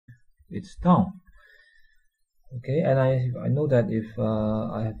it's down. Okay, and I know that if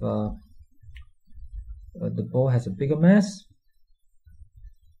I have the ball has a bigger mass,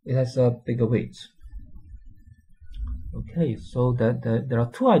 it has a bigger weight. Okay, so that there are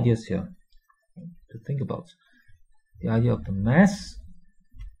two ideas here to think about: the idea of the mass,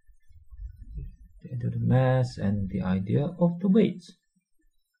 and the idea of the weight.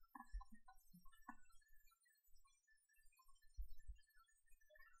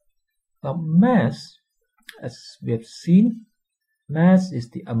 Now, mass, as we have seen, mass is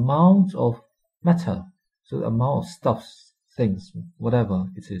the amount of matter, so the amount of stuff, things, whatever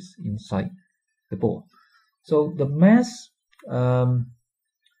it is inside the ball. So the mass,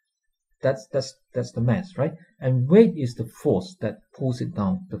 that's the mass, right? And weight is the force that pulls it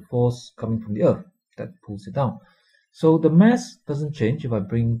down, the force coming from the earth that pulls it down. So the mass doesn't change if I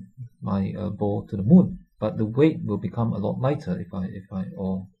bring my ball to the moon, but the weight will become a lot lighter if I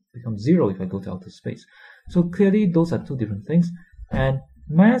or become zero if I go to outer space. So clearly those are two different things, and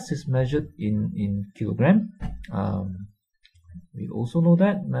mass is measured in kilogram. We also know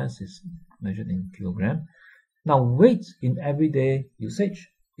that mass is measured in kilogram. Now, weight in everyday usage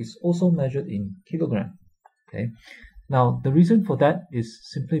is also measured in kilogram. Okay. Now, the reason for that is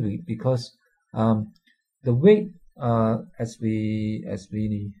simply because the weight, as we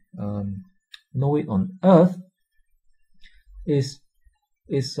know it on Earth, is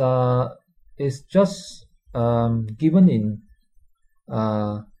just given in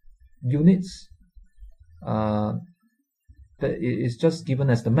units. That is just given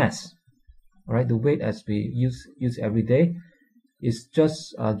as the mass. All right, the weight as we use every day is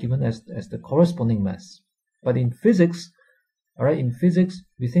just given as the corresponding mass. But in physics, all right, in physics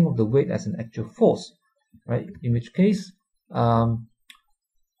we think of the weight as an actual force, right? In which case, the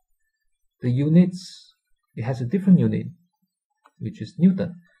units, it has a different unit, which is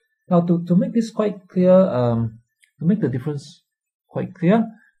Newton. Now, to make this quite clear, to make the difference quite clear,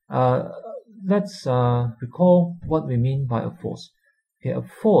 let's recall what we mean by a force. Okay, a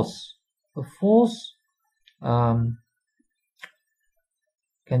force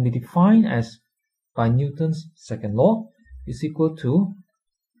can be defined as, by Newton's second law, is equal to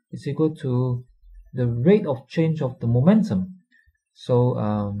the rate of change of the momentum. So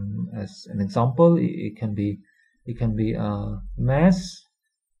as an example, it can be mass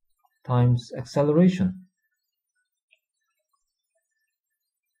times acceleration.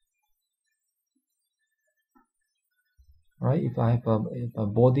 Right? If I have a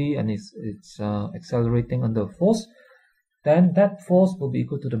body and it's accelerating under force, then that force will be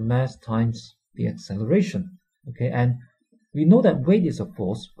equal to the mass times the acceleration. Okay, and we know that weight is a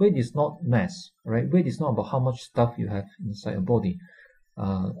force. Weight is not mass. Right? Weight is not about how much stuff you have inside a body.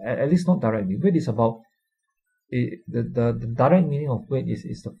 At least not directly. Weight is about the direct meaning of weight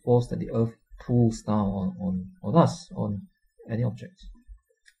is the force that the Earth pulls down on us, on any object.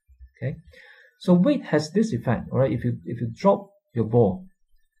 Okay. So weight has this effect, all right? If you drop your ball,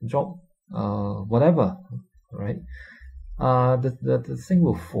 drop whatever, right? The thing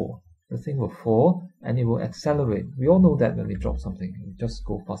will fall. The thing will fall and it will accelerate. We all know that when we drop something, it just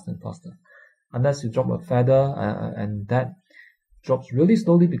go faster and faster. Unless you drop a feather and that drops really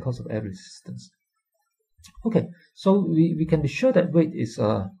slowly because of air resistance. Okay, so we can be sure that weight is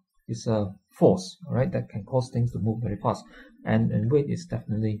a force, all right, that can cause things to move very fast, and weight is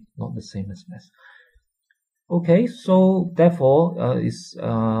definitely not the same as mass. Okay, so therefore it's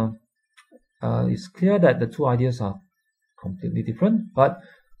clear that the two ideas are completely different, but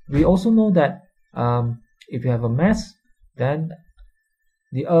we also know that if you have a mass, then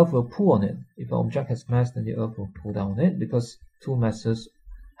the Earth will pull on it. If an object has mass, then the Earth will pull down on it, because two masses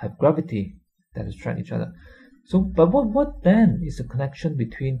have gravity that attract each other. So, but what then is the connection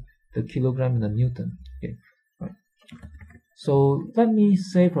between the kilogram and the Newton? Okay, right. So let me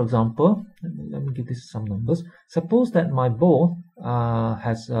say, for example, let me give this some numbers. Suppose that my ball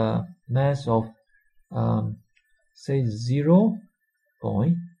has a mass of say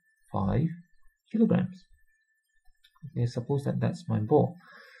 0.5 kilograms. Okay, suppose that that's my ball.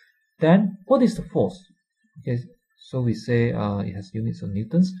 Then what is the force? Okay, so we say it has units of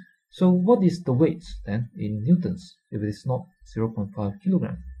newtons. So what is the weight then in newtons if it is not 0.5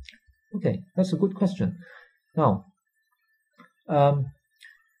 kilogram? Okay, that's a good question. Now, to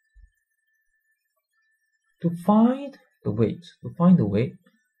find the weight,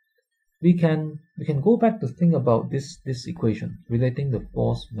 we can go back to think about this equation relating the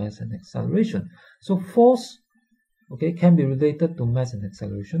force, mass, and acceleration. So force, okay, can be related to mass and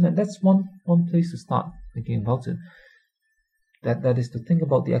acceleration, and that's one place to start thinking about it. That is to think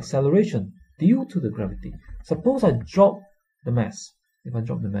about the acceleration due to the gravity. Suppose I drop the mass. If I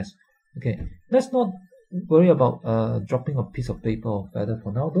drop the mass, Okay, let's not worry about dropping a piece of paper or feather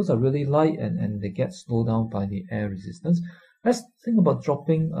for now. Those are really light and they get slowed down by the air resistance. Let's think about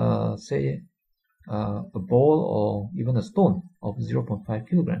dropping, say, a ball or even a stone of 0.5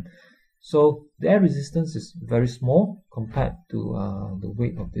 kilogram. So the air resistance is very small compared to the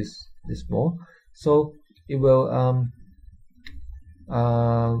weight of this ball. So it will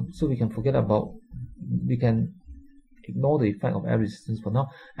so we can forget about, we can ignore the effect of air resistance for now,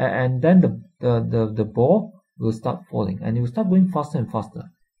 and then the ball will start falling and it will start going faster and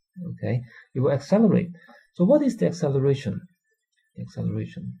faster. Okay, it will accelerate. So what is the acceleration? The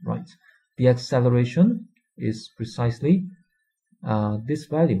acceleration, right? The acceleration is precisely this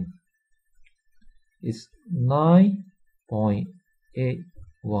value. It's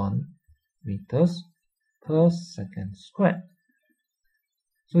 9.81 meters per second squared.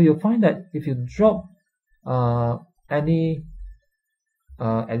 So you'll find that if you drop any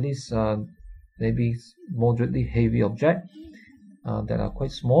at least maybe moderately heavy object that are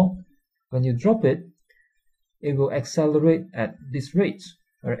quite small, when you drop it, it will accelerate at this rate,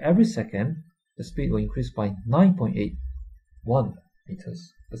 where every second the speed will increase by 9.81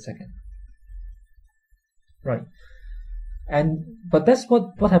 meters per second. Right. But that's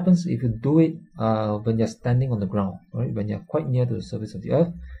what happens if you do it when you're standing on the ground, right? When you're quite near to the surface of the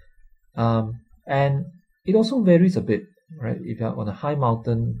earth. And it also varies a bit, right? If you're on a high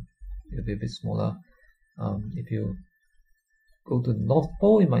mountain, it'll be a bit smaller. If you go to the North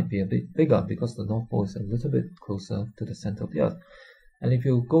Pole, it might be a bit bigger because the North Pole is a little bit closer to the center of the earth. And if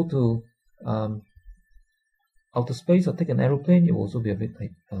you go to outer space or take an aeroplane, it will also be a bit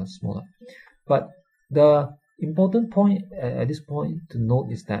smaller. But the important point at this point to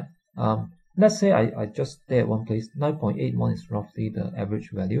note is that let's say I just stay at one place. 9.81 is roughly the average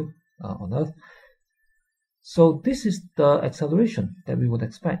value on Earth. So this is the acceleration that we would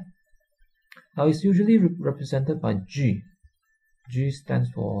expect. Now it's usually represented by g. G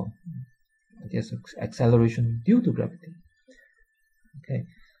stands for, I guess, acceleration due to gravity. Okay,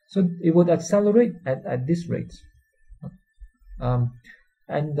 so it would accelerate at this rate. And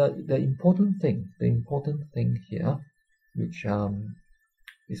the important thing here, which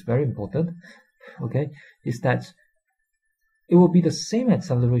is very important, okay, is that it will be the same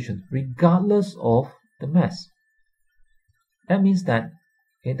acceleration regardless of the mass. That means that,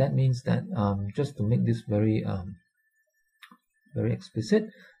 just to make this very very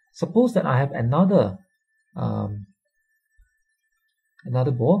explicit, suppose that I have another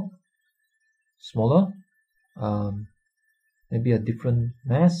ball, smaller, maybe a different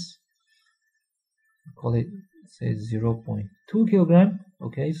mass, call it, say, 0.2 kilogram.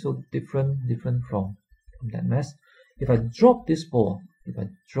 Okay, so different from that mass. If I drop this ball, it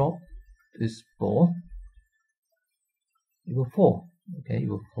will fall. Okay, it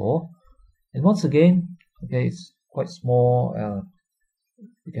will fall. And once again, okay, it's quite small,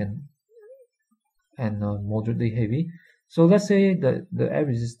 moderately heavy. So let's say the air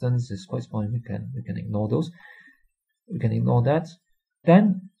resistance is quite small, and we can ignore those. We can ignore that.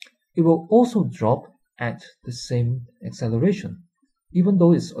 Then it will also drop at the same acceleration, even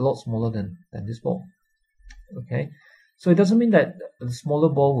though it's a lot smaller than this ball. Okay, so it doesn't mean that the smaller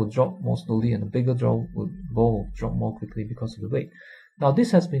ball will drop more slowly and the bigger ball will drop more quickly because of the weight. Now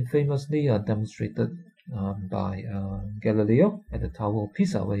this has been famously demonstrated by Galileo at the Tower of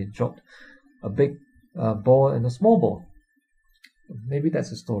Pisa, where he dropped a big ball and a small ball. Maybe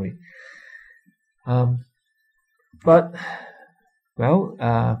that's a story. But well,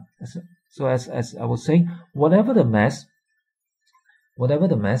 so as I was saying, whatever the mass,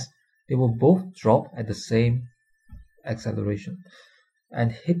 they will both drop at the same acceleration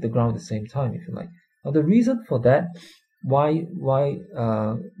and hit the ground at the same time, if you like. Now the reason for that,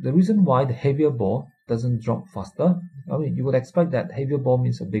 the reason why the heavier ball doesn't drop faster, I mean, you would expect that heavier ball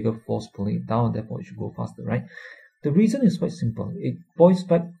means a bigger force pulling it down, and therefore it should go faster, right? The reason is quite simple. It boils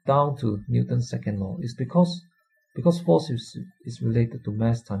back down to Newton's second law. It's because force is related to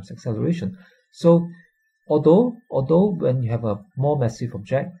mass times acceleration. So although when you have a more massive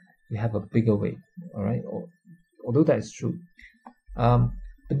object, you have a bigger weight, all right? Although that is true, the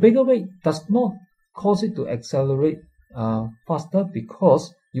bigger weight does not cause it to accelerate faster,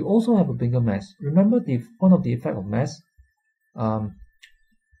 because you also have a bigger mass. Remember, one of the effect of mass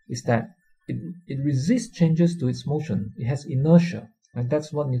is that it resists changes to its motion. It has inertia, and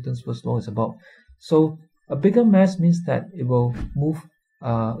that's what Newton's first law is about. So a bigger mass means that it will move,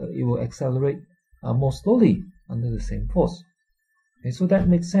 it will accelerate more slowly under the same force. Okay, so that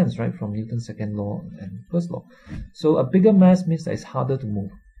makes sense, right, from Newton's second law and first law. So a bigger mass means that it's harder to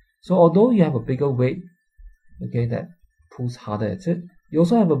move. So although you have a bigger weight, okay, that pulls harder at it, you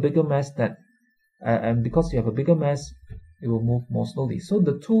also have a bigger mass that, and because you have a bigger mass, it will move more slowly. So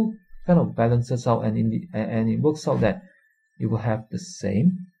the two kind of balances out, and it works out that you will have the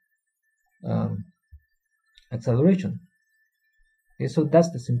same acceleration. Okay, so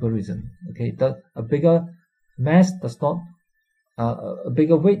that's the simple reason. Okay, a bigger mass does not, a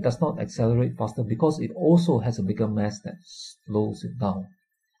bigger weight does not accelerate faster because it also has a bigger mass that slows it down.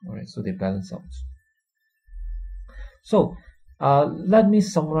 All right, so they balance out. So let me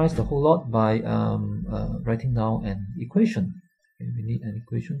summarize the whole lot by writing down an equation. Okay, we need an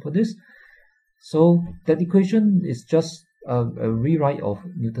equation for this. So that equation is just a rewrite of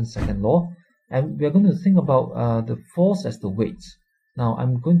Newton's second law, and we're going to think about the force as the weight. Now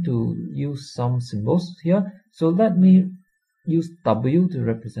I'm going to use some symbols here. So let me use W to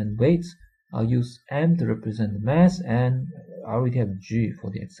represent weight. I'll use M to represent the mass, and I already have G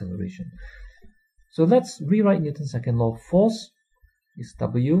for the acceleration. So let's rewrite Newton's second law. Force is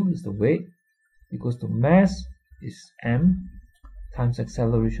W, is the weight, equals to mass is M, times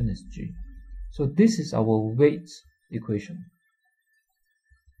acceleration is G. So this is our weight equation.